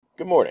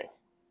Good morning.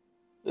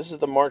 This is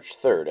the March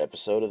 3rd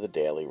episode of the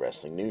Daily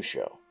Wrestling News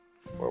Show,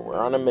 where we're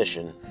on a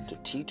mission to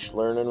teach,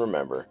 learn, and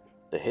remember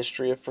the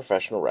history of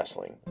professional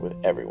wrestling with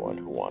everyone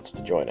who wants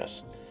to join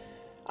us.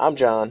 I'm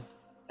John,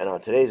 and on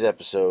today's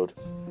episode,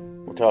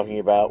 we're talking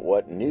about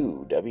what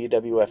new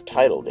WWF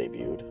title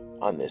debuted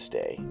on this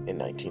day in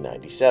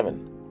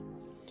 1997.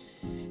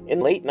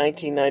 In late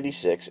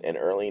 1996 and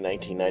early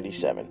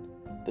 1997,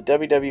 the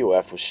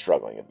WWF was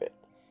struggling a bit.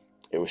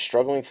 It was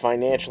struggling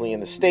financially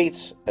in the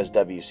States, as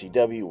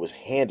WCW was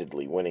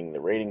handedly winning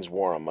the ratings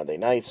war on Monday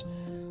nights,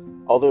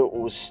 although it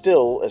was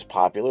still as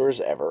popular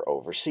as ever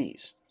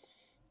overseas.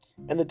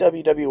 And the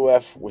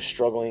WWF was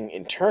struggling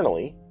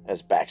internally,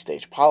 as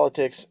backstage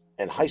politics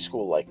and high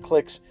school-like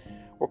cliques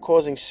were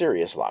causing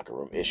serious locker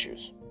room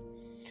issues.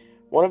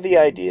 One of the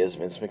ideas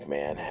Vince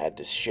McMahon had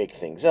to shake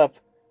things up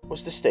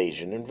was to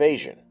stage an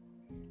invasion.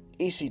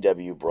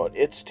 ECW brought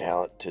its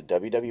talent to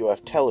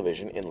WWF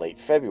television in late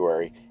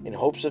February in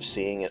hopes of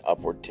seeing an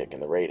upward tick in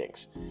the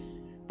ratings.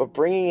 But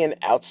bringing in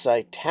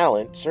outside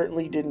talent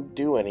certainly didn't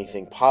do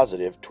anything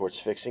positive towards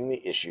fixing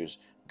the issues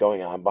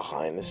going on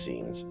behind the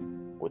scenes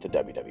with the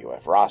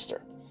WWF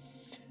roster.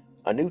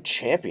 A new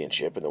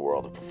championship in the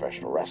world of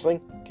professional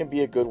wrestling can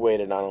be a good way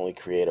to not only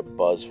create a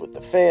buzz with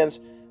the fans,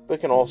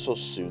 but can also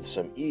soothe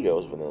some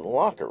egos within the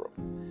locker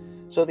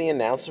room. So the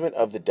announcement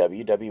of the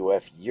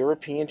WWF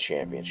European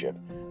Championship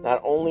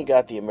not only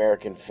got the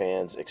American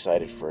fans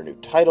excited for a new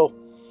title,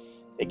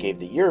 it gave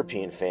the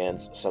European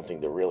fans something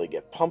to really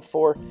get pumped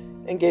for,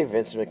 and gave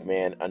Vince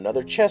McMahon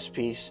another chess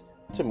piece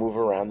to move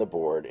around the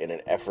board in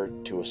an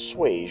effort to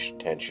assuage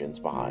tensions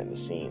behind the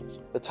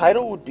scenes. The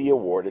title would be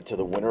awarded to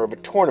the winner of a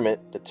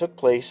tournament that took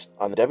place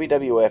on the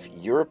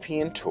WWF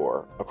European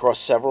Tour across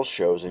several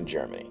shows in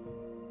Germany.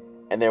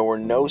 And there were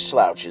no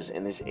slouches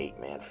in this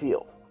 8-man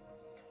field.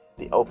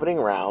 The opening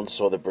round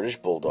saw the British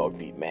Bulldog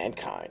beat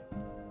Mankind,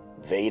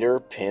 Vader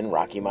pin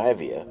Rocky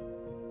Maivia,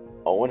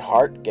 Owen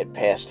Hart get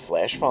past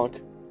Flash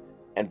Funk,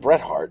 and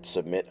Bret Hart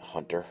submit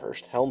Hunter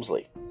Hearst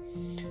Helmsley.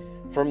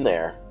 From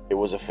there, it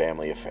was a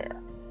family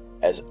affair,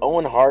 as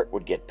Owen Hart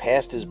would get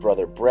past his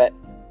brother Bret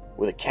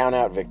with a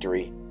count-out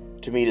victory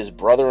to meet his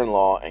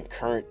brother-in-law and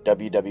current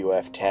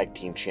WWF Tag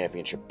Team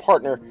Championship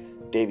partner,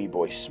 Davey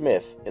Boy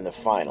Smith, in the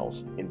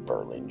finals in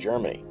Berlin,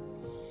 Germany.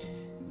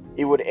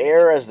 It would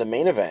air as the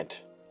main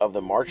event of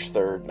the March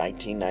 3rd,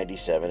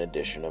 1997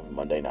 edition of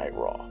Monday Night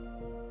Raw.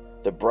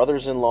 The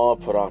brothers-in-law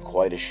put on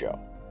quite a show,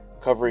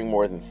 covering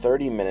more than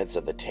 30 minutes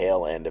of the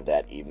tail end of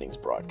that evening's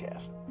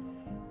broadcast.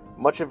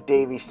 Much of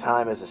Davey's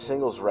time as a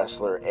singles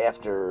wrestler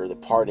after the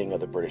parting of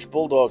the British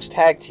Bulldogs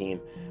tag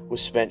team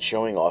was spent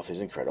showing off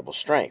his incredible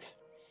strength.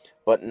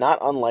 But not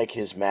unlike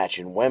his match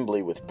in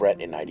Wembley with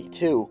Bret in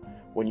 '92,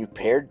 when you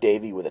paired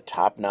Davey with a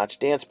top-notch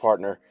dance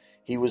partner,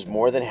 he was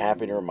more than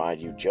happy to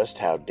remind you just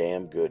how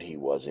damn good he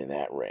was in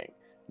that ring,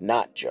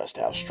 not just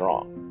how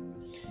strong.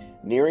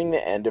 Nearing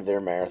the end of their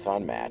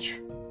marathon match,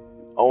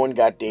 Owen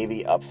got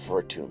Davey up for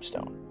a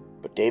tombstone,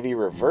 but Davey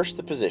reversed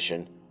the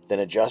position, then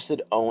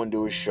adjusted Owen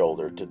to his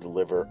shoulder to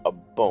deliver a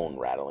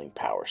bone-rattling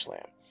power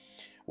slam.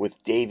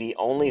 With Davey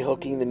only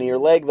hooking the near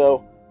leg,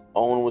 though,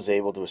 Owen was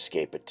able to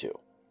escape it too.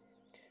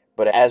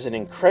 But as an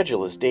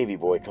incredulous Davey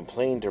Boy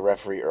complained to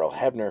referee Earl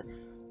Hebner,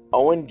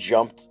 Owen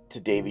jumped to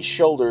Davey's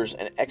shoulders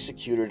and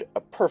executed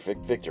a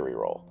perfect victory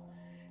roll.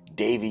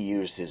 Davey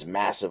used his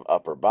massive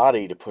upper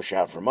body to push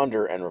out from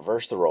under and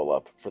reverse the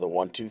roll-up for the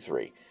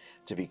 1-2-3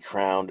 to be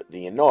crowned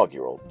the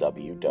inaugural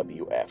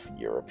WWF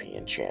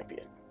European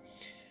Champion.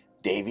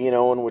 Davey and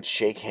Owen would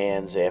shake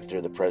hands after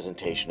the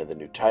presentation of the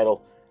new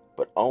title,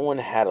 but Owen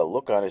had a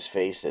look on his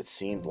face that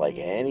seemed like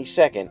any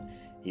second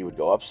he would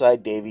go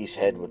upside Davey's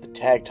head with the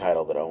tag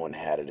title that Owen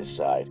had at his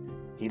side.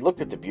 He looked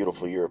at the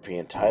beautiful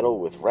European title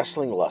with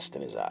wrestling lust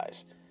in his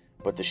eyes,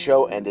 but the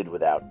show ended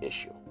without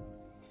issue.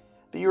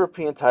 The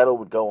European title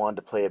would go on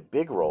to play a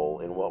big role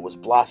in what was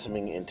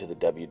blossoming into the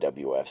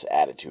WWF's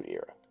Attitude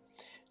Era.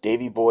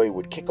 Davey Boy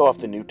would kick off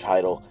the new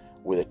title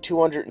with a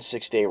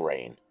 206-day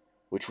reign,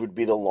 which would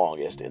be the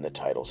longest in the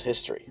title's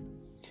history.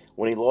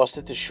 When he lost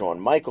it to Shawn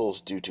Michaels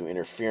due to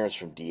interference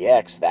from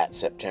DX that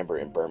September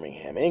in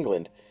Birmingham,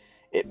 England,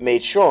 it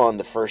made Shawn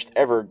the first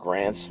ever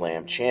Grand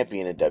Slam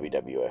champion in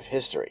WWF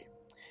history.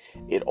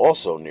 It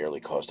also nearly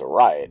caused a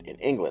riot in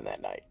England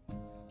that night.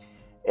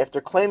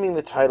 After claiming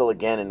the title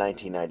again in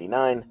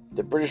 1999,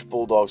 the British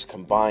Bulldogs'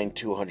 combined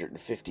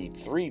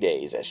 253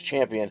 days as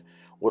champion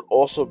would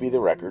also be the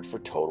record for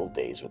total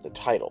days with the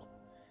title.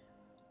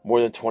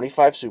 More than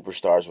 25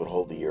 superstars would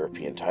hold the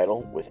European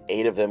title, with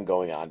 8 of them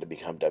going on to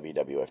become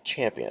WWF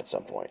champion at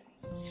some point.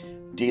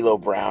 D'Lo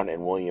Brown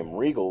and William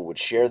Regal would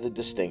share the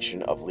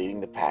distinction of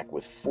leading the pack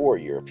with 4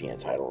 European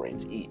title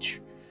reigns each.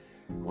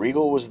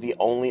 Regal was the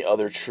only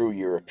other true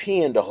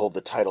European to hold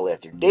the title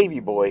after Davey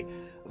Boy,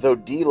 though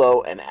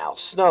D'Lo and Al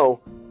Snow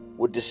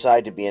would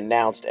decide to be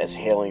announced as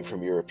hailing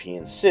from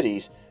European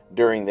cities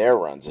during their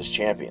runs as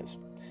champions.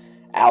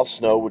 Al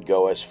Snow would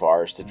go as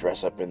far as to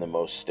dress up in the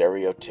most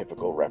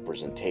stereotypical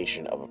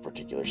representation of a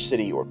particular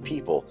city or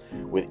people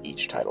with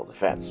each title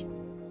defense.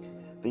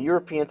 The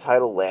European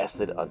title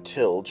lasted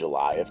until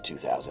July of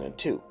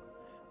 2002,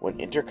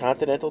 when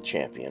Intercontinental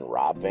Champion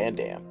Rob Van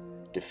Dam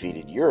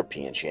defeated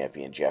European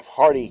Champion Jeff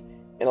Hardy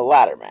in a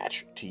ladder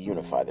match to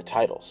unify the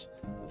titles,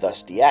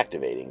 thus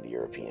deactivating the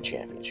European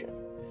Championship.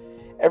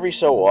 Every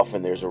so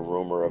often there's a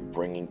rumor of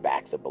bringing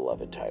back the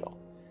beloved title.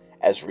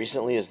 As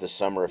recently as the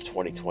summer of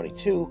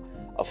 2022,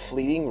 a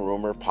fleeting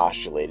rumor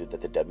postulated that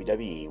the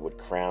WWE would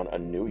crown a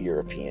new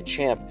European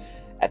champ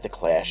at the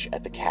Clash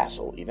at the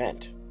Castle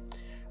event.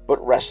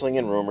 But wrestling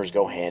and rumors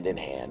go hand in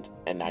hand,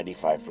 and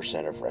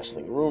 95% of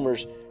wrestling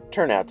rumors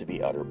turn out to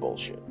be utter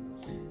bullshit.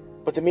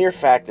 But the mere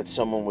fact that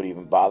someone would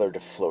even bother to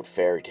float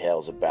fairy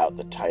tales about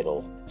the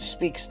title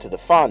speaks to the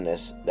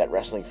fondness that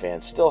wrestling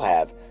fans still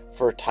have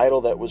for a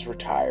title that was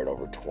retired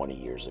over 20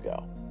 years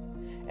ago.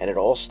 And it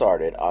all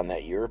started on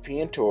that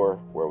European tour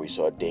where we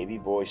saw Davey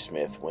Boy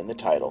Smith win the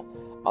title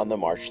on the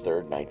March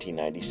 3rd,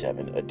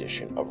 1997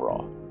 edition of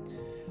Raw.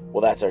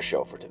 Well, that's our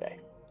show for today.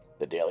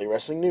 The Daily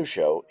Wrestling News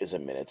Show is a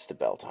Minutes to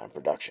Bell Time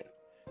production.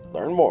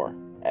 Learn more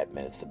at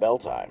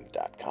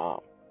minutestobelltime.com.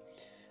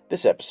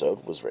 This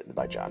episode was written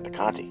by John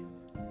DeConti.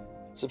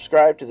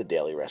 Subscribe to the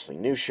Daily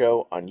Wrestling News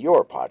Show on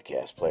your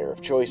podcast player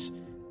of choice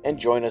and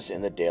join us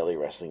in the Daily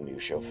Wrestling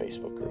News Show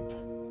Facebook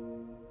group.